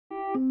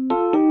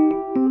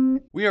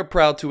We are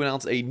proud to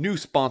announce a new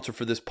sponsor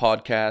for this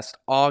podcast,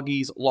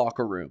 Augie's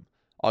Locker Room.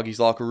 Augie's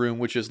Locker Room,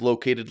 which is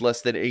located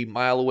less than a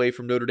mile away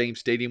from Notre Dame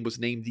Stadium, was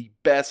named the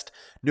best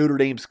Notre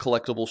Dame's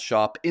collectible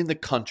shop in the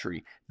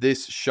country.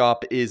 This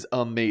shop is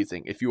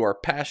amazing. If you are a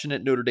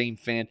passionate Notre Dame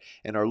fan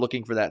and are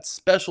looking for that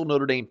special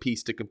Notre Dame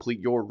piece to complete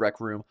your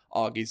rec room,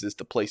 Augie's is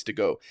the place to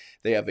go.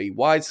 They have a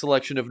wide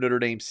selection of Notre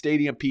Dame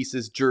stadium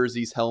pieces,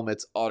 jerseys,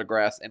 helmets,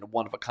 autographs, and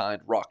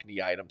one-of-a-kind Rockne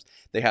items.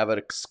 They have an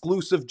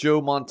exclusive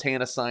Joe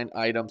Montana signed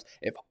items.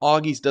 If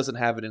Augie's doesn't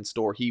have it in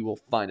store, he will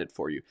find it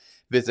for you.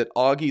 Visit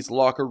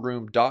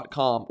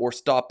augieslockerroom.com or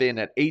stop in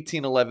at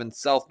 1811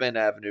 South Bend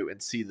Avenue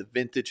and see the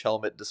vintage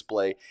helmet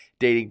display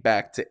dating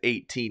back to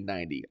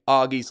 1890.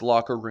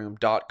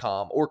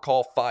 augieslockerroom.com or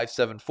call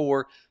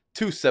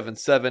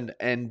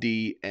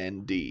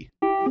 574-277-NDND.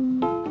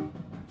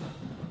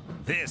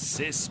 This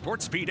is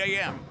Sports Beat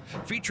AM,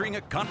 featuring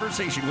a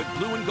conversation with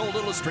Blue and Gold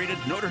Illustrated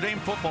Notre Dame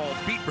football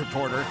beat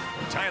reporter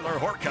Tyler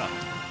Horka.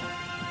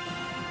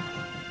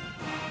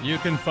 You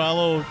can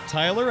follow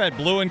Tyler at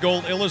Blue and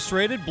Gold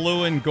Illustrated,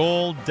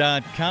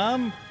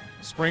 blueandgold.com.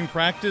 Spring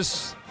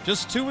practice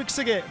just 2 weeks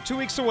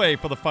away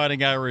for the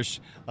Fighting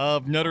Irish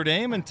of Notre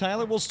Dame. And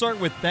Tyler, we'll start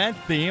with that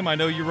theme. I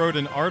know you wrote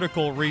an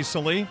article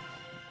recently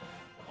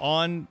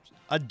on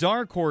a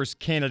dark horse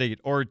candidate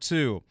or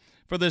two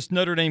for this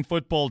Notre Dame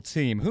football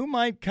team. Who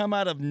might come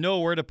out of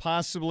nowhere to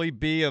possibly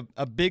be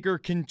a bigger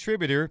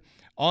contributor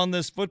on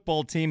this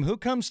football team? Who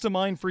comes to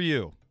mind for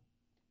you?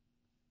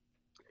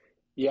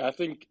 Yeah, I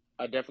think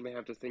I definitely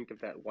have to think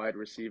of that wide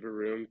receiver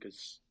room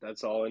because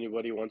that's all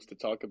anybody wants to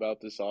talk about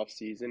this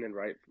offseason, and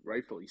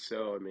rightfully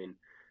so. I mean,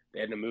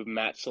 they had to move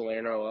Matt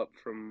Salerno up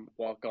from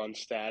walk-on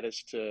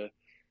status to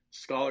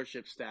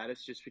scholarship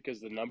status just because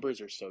the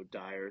numbers are so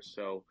dire.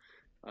 So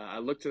I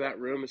look to that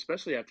room,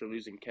 especially after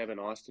losing Kevin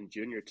Austin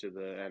Jr. to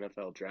the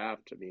NFL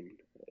draft. I mean,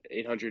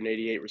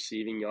 888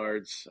 receiving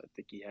yards. I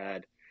think he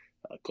had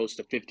close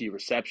to 50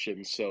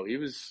 receptions. So he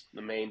was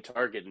the main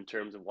target in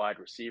terms of wide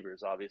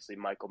receivers, obviously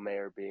Michael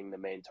Mayer being the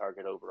main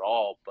target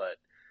overall. But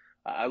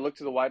I look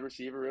to the wide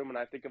receiver room and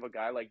I think of a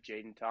guy like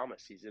Jaden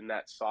Thomas. He's in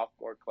that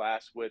sophomore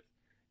class with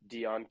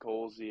Deion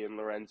Colzie and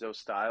Lorenzo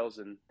Styles.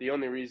 And the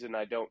only reason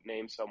I don't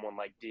name someone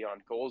like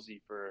Deion Colzie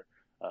for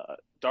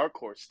dark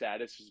horse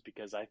status is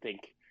because I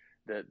think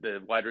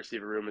the wide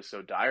receiver room is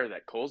so dire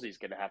that Colzie is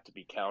going to have to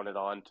be counted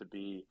on to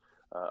be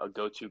a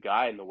go-to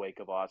guy in the wake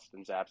of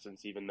Austin's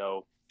absence, even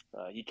though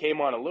he came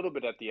on a little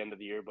bit at the end of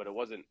the year, but it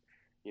wasn't,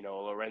 a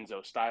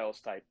Lorenzo Styles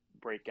type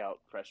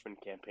breakout freshman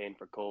campaign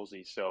for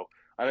Colzie. So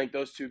I think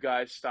those two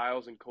guys,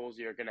 Styles and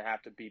Colzie, are going to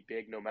have to be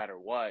big no matter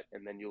what.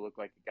 And then you look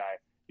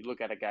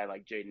at a guy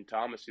like Jaden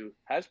Thomas, who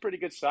has pretty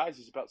good size.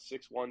 He's about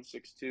 6'1",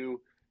 6'2",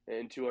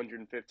 and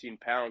 215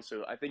 pounds.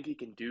 So I think he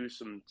can do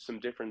some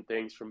different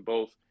things from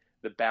both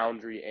the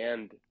boundary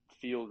and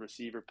field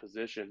receiver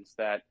positions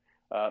that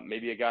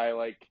maybe a guy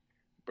like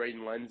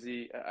Braden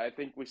Lenzy. I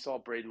think we saw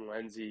Braden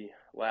Lenzy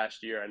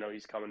last year. I know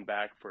he's coming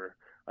back for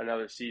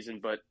another season,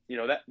 but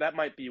that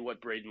might be what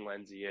Braden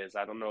Lenzy is.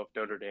 I don't know if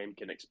Notre Dame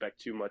can expect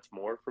too much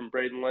more from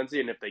Braden Lenzy,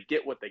 and if they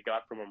get what they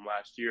got from him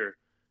last year,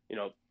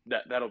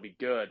 that'll be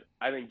good.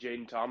 I think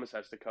Jaden Thomas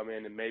has to come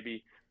in and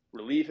maybe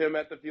relieve him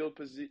at the field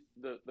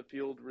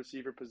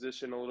receiver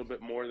position a little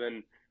bit more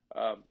than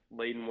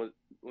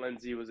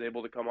Lenzy was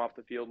able to come off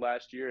the field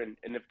last year, and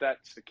if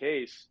that's the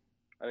case,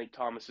 I think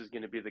Thomas is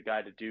going to be the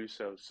guy to do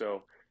so.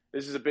 So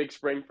this is a big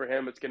spring for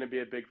him. It's going to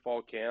be a big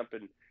fall camp.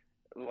 And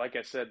like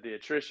I said, the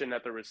attrition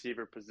at the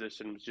receiver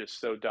position was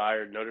just so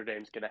dire. Notre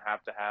Dame's going to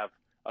have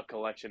a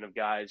collection of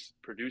guys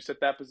produce at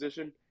that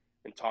position,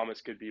 and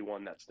Thomas could be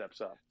one that steps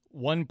up.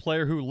 One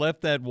player who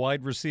left that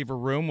wide receiver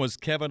room was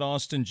Kevin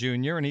Austin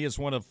Jr., and he is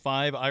one of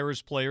 5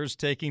 Irish players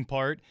taking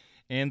part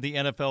in the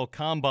NFL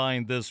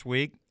Combine this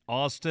week.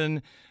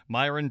 Austin,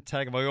 Myron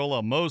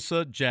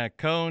Tagovailoa-Amosa, Jack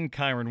Cohn,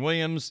 Kyron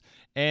Williams,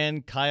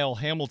 and Kyle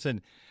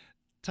Hamilton.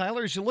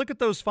 Tyler, as you look at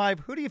those 5,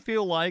 who do you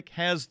feel like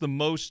has the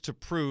most to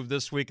prove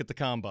this week at the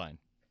Combine?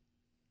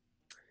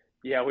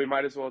 Yeah, we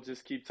might as well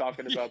just keep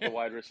talking about the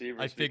wide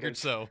receivers. I figured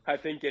so. I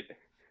think it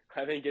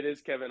is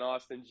Kevin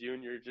Austin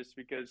Jr. just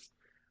because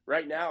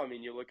right now, I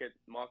mean, you look at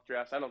mock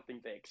drafts, I don't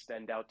think they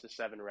extend out to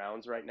 7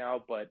 rounds right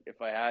now, but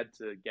if I had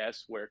to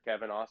guess where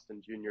Kevin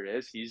Austin Jr.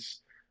 is, he's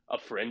a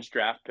fringe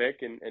draft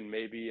pick and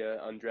maybe an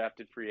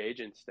undrafted free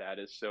agent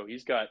status. So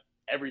he's got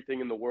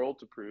everything in the world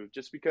to prove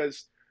just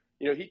because,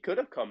 he could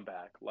have come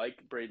back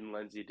like Braden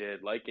Lenzy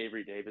did, like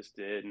Avery Davis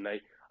did. And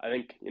I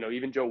think,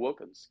 even Joe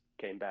Wilkins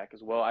came back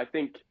as well. I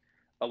think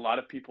a lot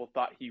of people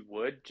thought he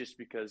would just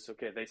because,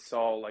 they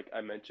saw, like I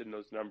mentioned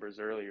those numbers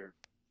earlier,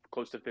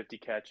 close to 50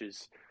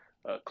 catches,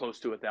 close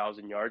to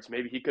 1,000 yards.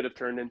 Maybe he could have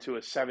turned into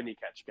a 70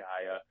 catch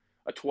guy,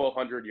 a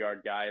 1,200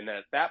 yard guy. And then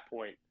at that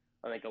point,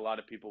 I think a lot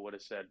of people would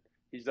have said,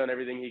 he's done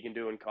everything he can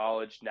do in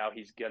college. Now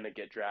he's going to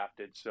get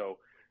drafted. So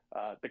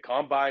the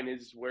Combine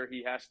is where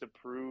he has to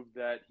prove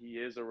that he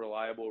is a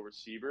reliable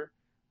receiver.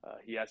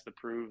 He has to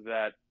prove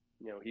that,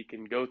 he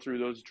can go through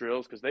those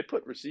drills because they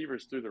put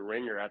receivers through the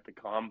ringer at the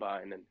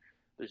Combine. And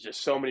there's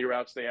just so many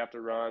routes they have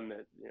to run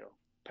that,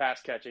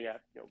 pass catching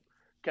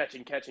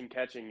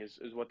catching is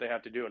what they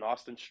have to do. And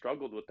Austin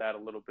struggled with that a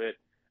little bit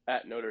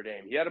at Notre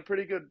Dame. He had a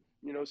pretty good,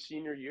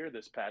 senior year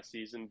this past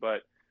season,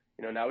 but,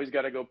 now he's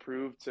got to go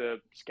prove to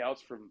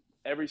scouts from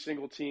every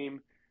single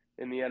team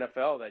in the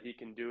NFL that he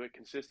can do it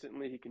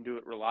consistently. He can do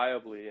it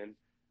reliably. And,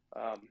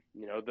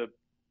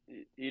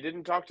 he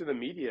didn't talk to the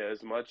media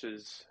as much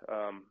as,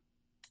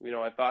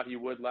 I thought he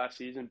would last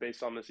season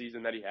based on the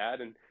season that he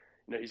had. And,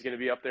 he's going to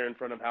be up there in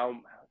front of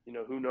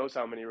who knows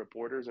how many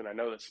reporters. And I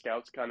know the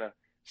scouts kind of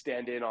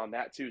stand in on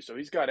that too. So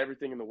he's got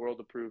everything in the world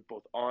to prove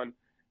both on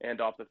and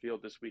off the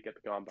field this week at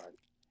the Combine.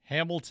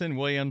 Hamilton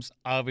Williams,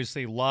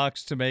 obviously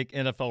locks to make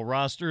NFL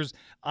rosters.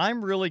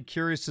 I'm really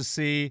curious to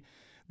see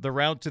the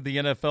route to the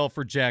NFL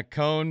for Jack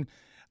Coan.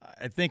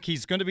 I think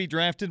he's going to be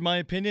drafted, in my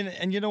opinion.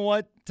 And you know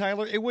what,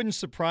 Tyler? It wouldn't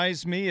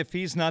surprise me if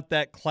he's not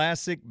that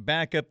classic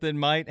backup that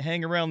might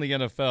hang around the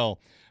NFL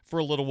for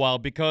a little while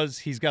because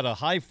he's got a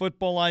high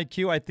football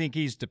IQ. I think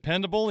he's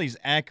dependable. He's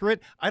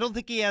accurate. I don't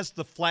think he has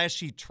the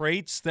flashy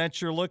traits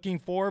that you're looking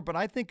for, but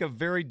I think a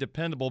very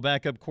dependable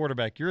backup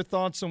quarterback. Your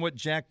thoughts on what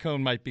Jack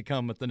Coan might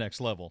become at the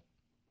next level?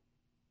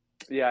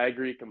 Yeah, I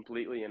agree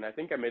completely. And I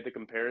think I made the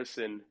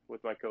comparison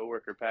with my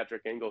coworker,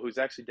 Patrick Engel, who's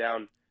actually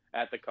down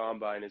at the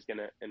Combine is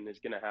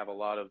gonna have a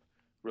lot of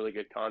really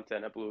good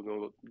content at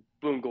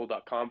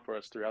blueandgold.com for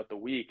us throughout the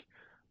week.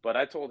 But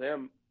I told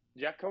him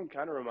Jack Coan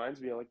kind of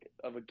reminds me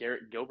of a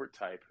Garrett Gilbert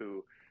type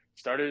who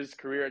started his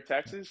career at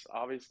Texas,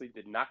 obviously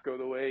did not go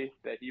the way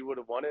that he would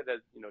have wanted. As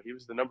he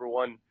was the number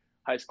one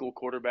high school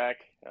quarterback,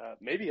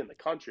 maybe in the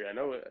country. I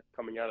know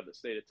coming out of the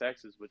state of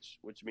Texas,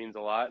 which means a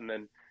lot, and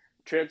then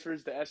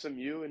transfers to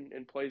SMU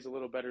and plays a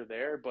little better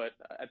there. But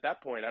at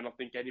that point, I don't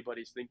think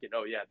anybody's thinking,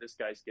 oh yeah, this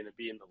guy's going to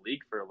be in the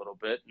league for a little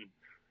bit. And,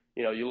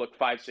 you look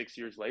 5-6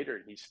 years later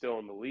and he's still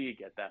in the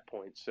league at that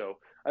point. So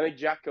I think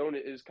Jack Coan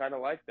is kind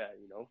of like that,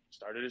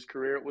 started his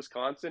career at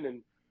Wisconsin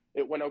and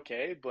it went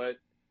okay. But,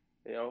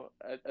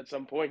 at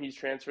some point he's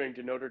transferring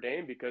to Notre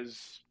Dame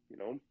because,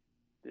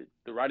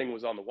 the writing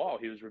was on the wall.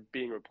 He was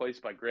being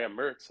replaced by Graham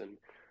Mertz and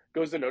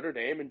goes to Notre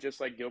Dame, and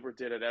just like Gilbert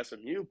did at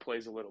SMU,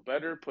 plays a little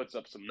better, puts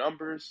up some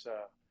numbers.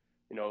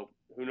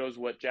 Who knows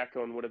what Jack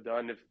Coan would have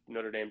done if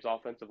Notre Dame's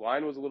offensive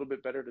line was a little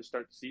bit better to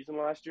start the season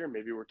last year.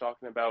 Maybe we're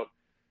talking about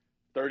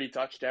 30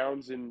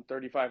 touchdowns and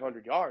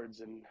 3,500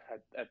 yards. And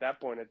at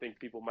that point, I think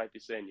people might be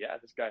saying, yeah,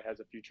 this guy has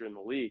a future in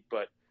the league.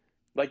 But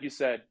like you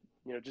said,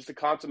 just a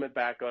consummate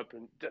backup.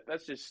 And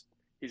that's just,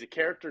 he's a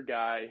character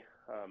guy.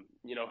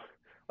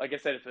 Like I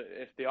said,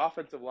 if the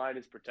offensive line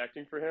is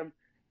protecting for him,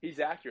 he's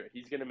accurate.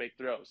 He's going to make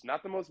throws.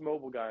 Not the most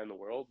mobile guy in the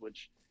world,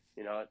 which,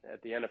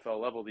 at the NFL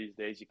level these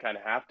days, you kind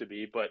of have to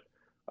be. But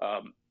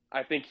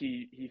I think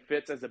he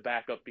fits as a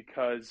backup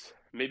because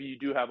maybe you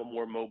do have a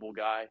more mobile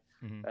guy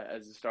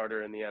as a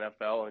starter in the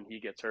NFL and he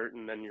gets hurt.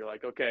 And then you're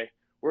like, okay,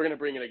 we're going to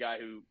bring in a guy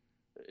who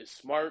is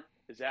smart,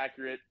 is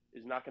accurate,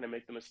 is not going to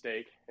make the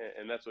mistake.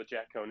 And that's what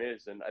Jack Coan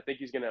is. And I think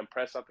he's going to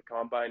impress at the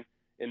Combine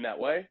in that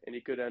way, and he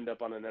could end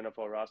up on an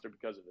NFL roster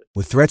because of it.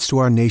 With threats to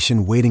our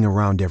nation waiting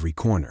around every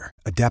corner,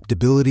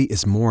 adaptability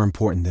is more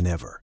important than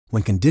ever.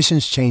 When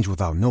conditions change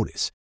without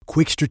notice,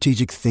 quick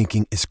strategic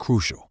thinking is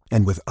crucial.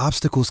 And with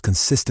obstacles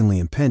consistently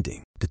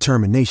impending,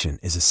 determination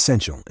is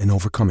essential in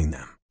overcoming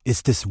them.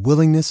 It's this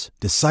willingness,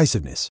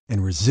 decisiveness,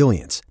 and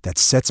resilience that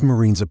sets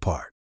Marines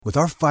apart. With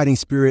our fighting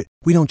spirit,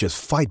 we don't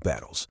just fight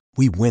battles,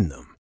 we win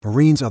them.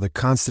 Marines are the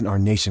constant our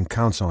nation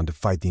counts on to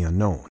fight the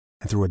unknown.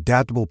 And through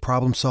adaptable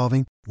problem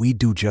solving, we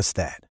do just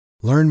that.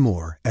 Learn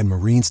more at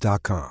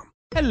Marines.com.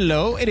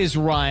 Hello, it is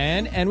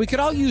Ryan, and we could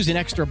all use an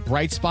extra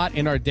bright spot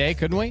in our day,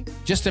 couldn't we?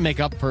 Just to make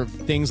up for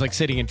things like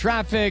sitting in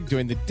traffic,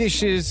 doing the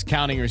dishes,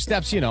 counting your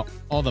steps,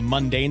 all the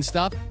mundane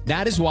stuff.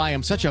 That is why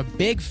I'm such a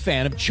big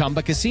fan of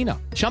Chumba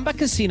Casino. Chumba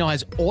Casino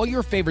has all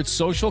your favorite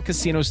social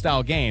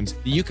casino-style games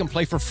that you can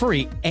play for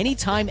free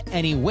anytime,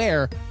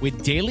 anywhere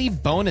with daily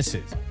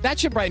bonuses. That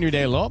should brighten your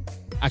day a little.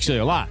 Actually,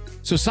 a lot.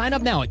 So sign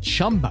up now at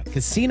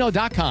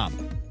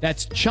ChumbaCasino.com.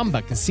 That's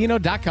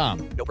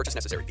ChumbaCasino.com. No purchase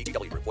necessary.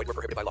 VGW Group. Void where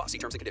prohibited by law. See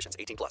terms and conditions.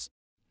 18+.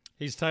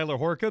 He's Tyler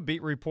Horka,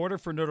 beat reporter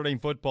for Notre Dame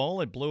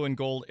football at Blue and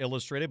Gold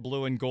Illustrated,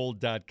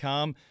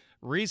 blueandgold.com.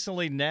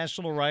 Recently,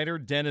 national writer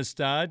Dennis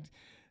Dodd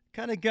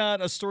kind of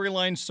got a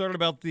storyline started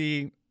about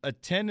the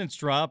attendance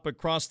drop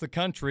across the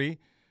country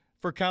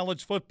for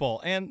college football.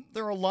 And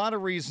there are a lot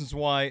of reasons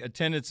why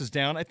attendance is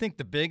down. I think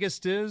the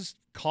biggest is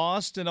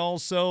cost, and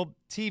also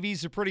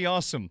TVs are pretty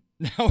awesome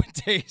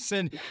nowadays.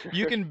 And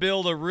you can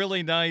build a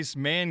really nice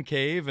man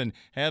cave and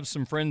have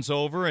some friends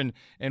over and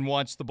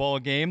watch the ball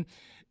game.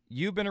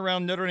 You've been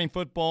around Notre Dame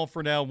football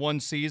for now one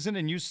season,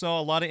 and you saw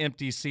a lot of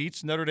empty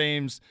seats. Notre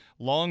Dame's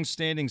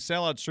long-standing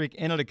sellout streak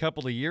ended a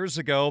couple of years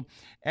ago.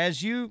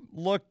 As you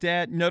looked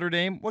at Notre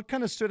Dame, what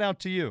kind of stood out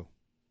to you?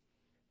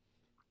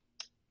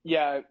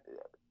 Yeah,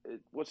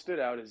 what stood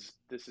out is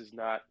this is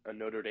not a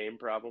Notre Dame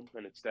problem,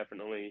 and it's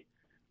definitely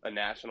a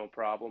national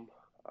problem.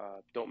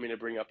 Don't mean to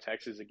bring up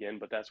Texas again,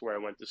 but that's where I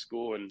went to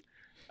school, and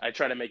I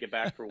try to make it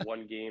back for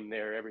one game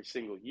there every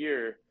single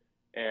year.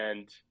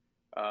 And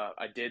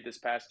I did this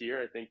past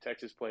year. I think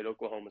Texas played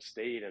Oklahoma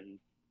State, and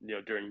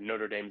during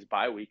Notre Dame's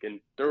bye week, and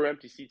there were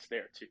empty seats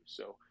there too.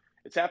 So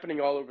it's happening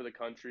all over the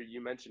country.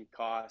 You mentioned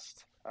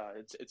cost.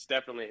 It's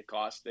definitely a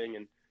cost thing.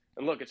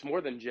 And look, it's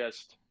more than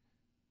just,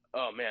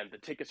 oh man, the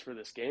tickets for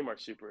this game are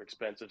super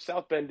expensive.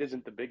 South Bend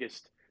isn't the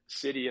biggest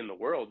city in the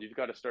world. You've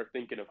got to start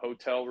thinking of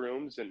hotel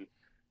rooms, and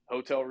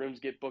hotel rooms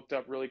get booked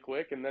up really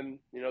quick. And then,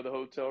 the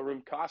hotel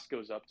room cost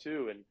goes up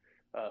too. And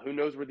who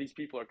knows where these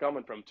people are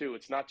coming from too.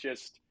 It's not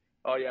just,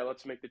 oh yeah,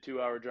 let's make the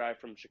 2-hour drive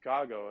from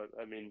Chicago.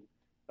 I mean,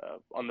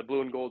 on the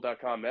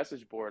blueandgold.com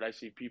message board, I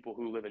see people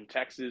who live in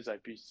Texas. I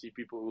see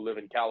people who live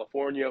in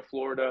California,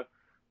 Florida.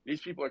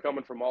 These people are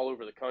coming from all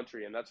over the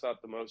country, and that's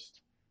not the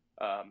most,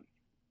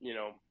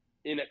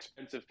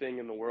 inexpensive thing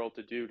in the world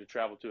to do, to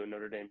travel to a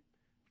Notre Dame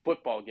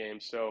football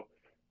game. So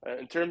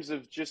in terms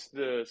of just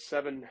the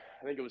 7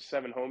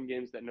 home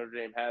games that Notre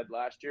Dame had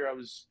last year, I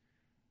was,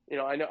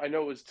 I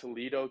know it was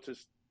Toledo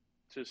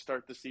to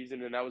start the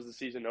season, and that was the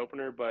season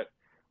opener, but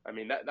I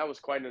mean, that was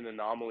quite an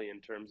anomaly in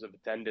terms of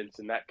attendance,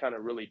 and that kind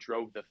of really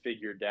drove the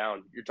figure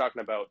down. You're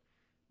talking about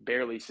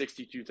barely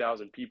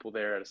 62,000 people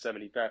there at a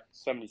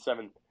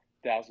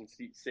 77,000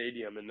 seat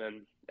stadium, and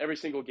then every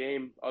single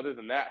game other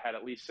than that had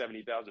at least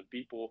 70,000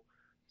 people.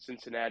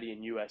 Cincinnati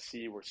and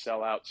USC were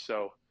sellouts.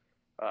 So,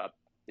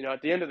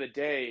 at the end of the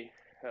day,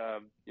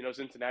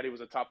 Cincinnati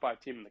was a top 5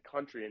 team in the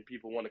country, and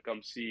people want to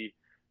come see,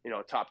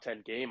 a top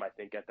 10 game, I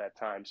think, at that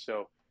time.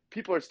 So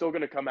people are still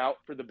going to come out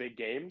for the big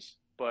games,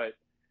 but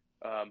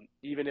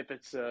even if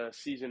it's a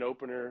season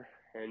opener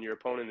and your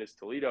opponent is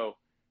Toledo,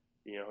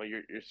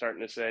 you're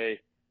starting to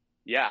say,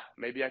 yeah,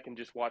 maybe I can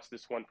just watch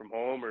this one from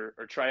home or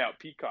try out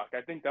Peacock.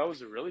 I think that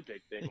was a really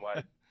big thing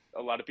why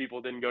a lot of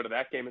people didn't go to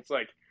that game. It's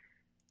like,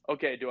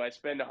 okay, do I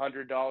spend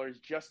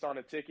 $100 just on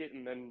a ticket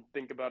and then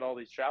think about all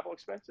these travel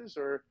expenses,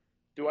 or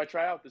do I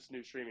try out this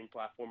new streaming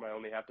platform I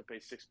only have to pay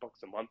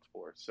 $6 a month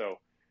for? So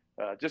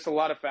just a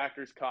lot of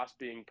factors, cost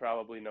being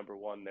probably number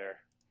one there.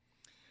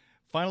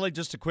 Finally,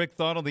 just a quick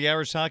thought on the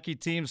Irish hockey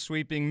team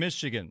sweeping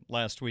Michigan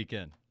last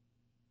weekend.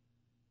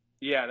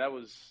 Yeah, that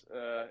was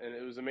and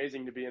it was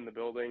amazing to be in the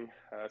building,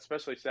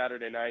 especially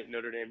Saturday night.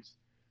 Notre Dame's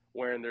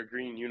wearing their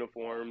green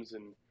uniforms,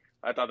 and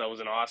I thought that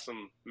was an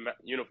awesome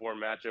uniform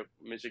matchup.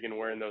 Michigan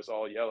wearing those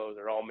all yellows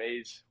or all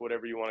maize,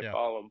 whatever you want to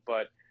call them.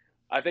 But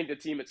I think the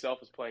team itself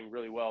is playing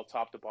really well,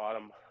 top to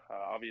bottom.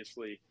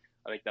 Obviously,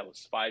 I think that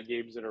was 5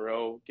 games in a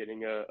row,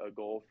 getting a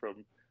goal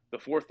from the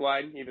fourth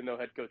line, even though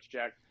head coach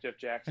Jeff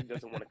Jackson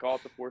doesn't want to call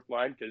it the fourth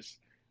line because,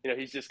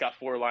 he's just got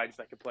 4 lines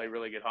that can play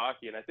really good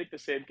hockey. And I think the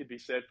same could be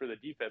said for the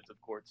defensive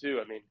core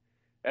too. I mean,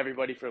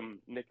 everybody from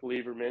Nick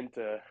Lieberman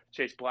to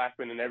Chase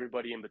Blackman and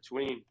everybody in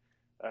between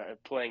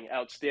playing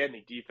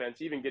outstanding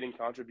defense, even getting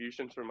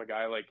contributions from a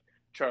guy like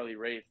Charlie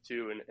Wraith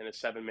too in a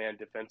 7-man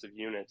defensive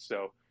unit.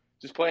 So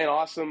just playing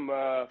awesome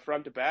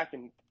front to back,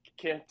 and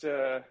can't,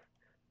 do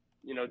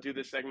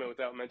this segment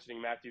without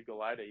mentioning Matthew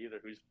Galida either,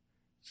 who's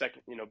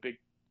second,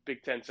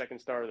 Big Ten second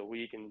star of the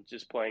week and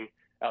just playing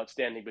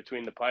outstanding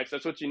between the pipes.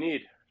 That's what you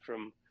need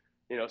from,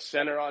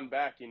 center on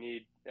back. You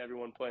need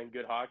everyone playing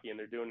good hockey, and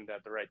they're doing it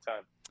at the right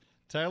time.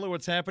 Tyler,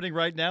 what's happening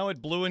right now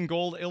at Blue and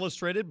Gold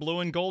Illustrated,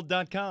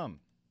 blueandgold.com?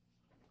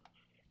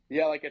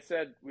 Yeah, like I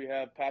said, we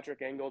have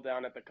Patrick Engel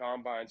down at the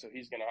Combine, so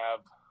he's going to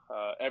have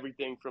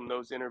everything from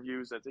those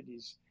interviews. I think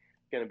he's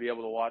going to be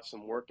able to watch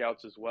some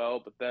workouts as well.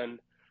 But then,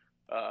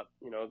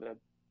 the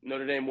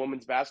Notre Dame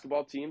women's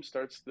basketball team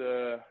starts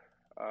the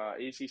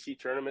ACC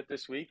tournament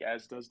this week,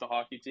 as does the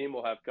hockey team.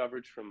 We'll have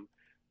coverage from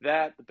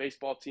that. The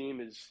baseball team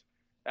is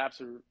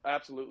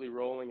absolutely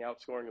rolling,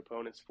 outscoring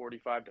opponents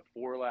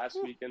 45-4 last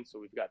weekend. So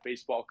we've got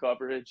baseball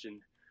coverage,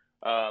 and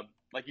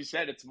like you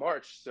said, it's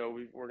March, so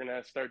we're going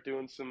to start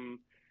doing some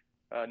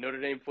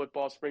Notre Dame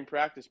football spring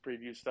practice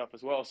preview stuff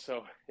as well.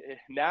 So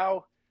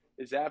now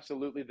is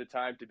absolutely the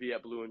time to be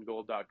at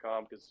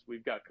blueandgold.com because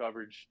we've got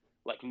coverage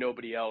like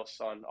nobody else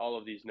on all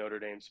of these Notre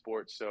Dame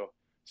sports. So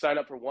sign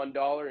up for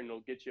 $1 and it'll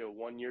get you a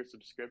 1-year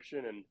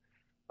subscription. And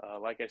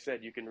like I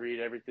said, you can read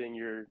everything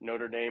your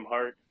Notre Dame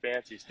heart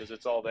fancies because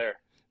it's all there.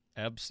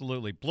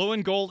 Absolutely. Blue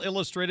and Gold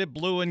Illustrated,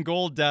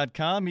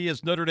 blueandgold.com. He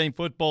is Notre Dame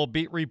football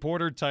beat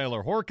reporter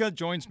Tyler Horka.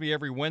 Joins me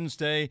every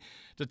Wednesday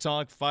to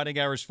talk Fighting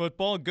Irish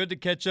football. Good to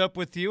catch up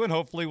with you, and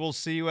hopefully we'll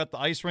see you at the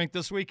ice rink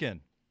this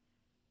weekend.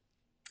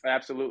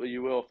 Absolutely,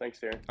 you will. Thanks,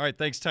 Darren. All right,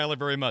 thanks, Tyler,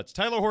 very much.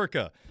 Tyler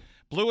Horka,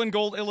 Blue and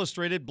Gold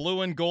Illustrated,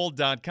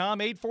 blueandgold.com,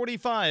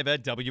 8:45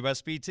 at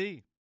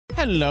WSBT.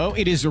 Hello,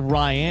 it is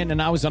Ryan,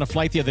 and I was on a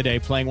flight the other day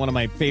playing one of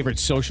my favorite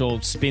social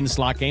spin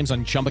slot games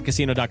on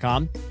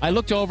ChumbaCasino.com. I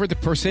looked over at the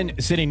person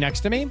sitting next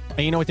to me, and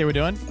you know what they were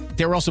doing?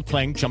 They were also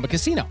playing Chumba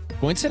Casino.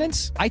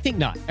 Coincidence? I think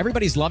not.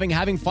 Everybody's loving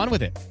having fun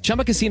with it.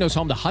 Chumba Casino is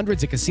home to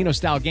hundreds of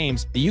casino-style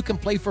games that you can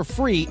play for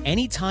free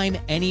anytime,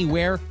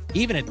 anywhere,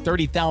 even at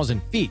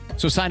 30,000 feet.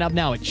 So sign up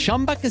now at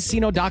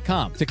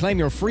ChumbaCasino.com to claim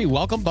your free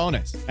welcome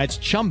bonus. That's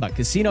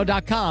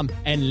ChumbaCasino.com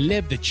and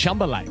live the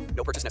Chumba life.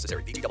 No purchase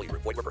necessary. VGW.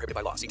 Void where prohibited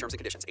by law. See terms and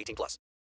conditions. 18+.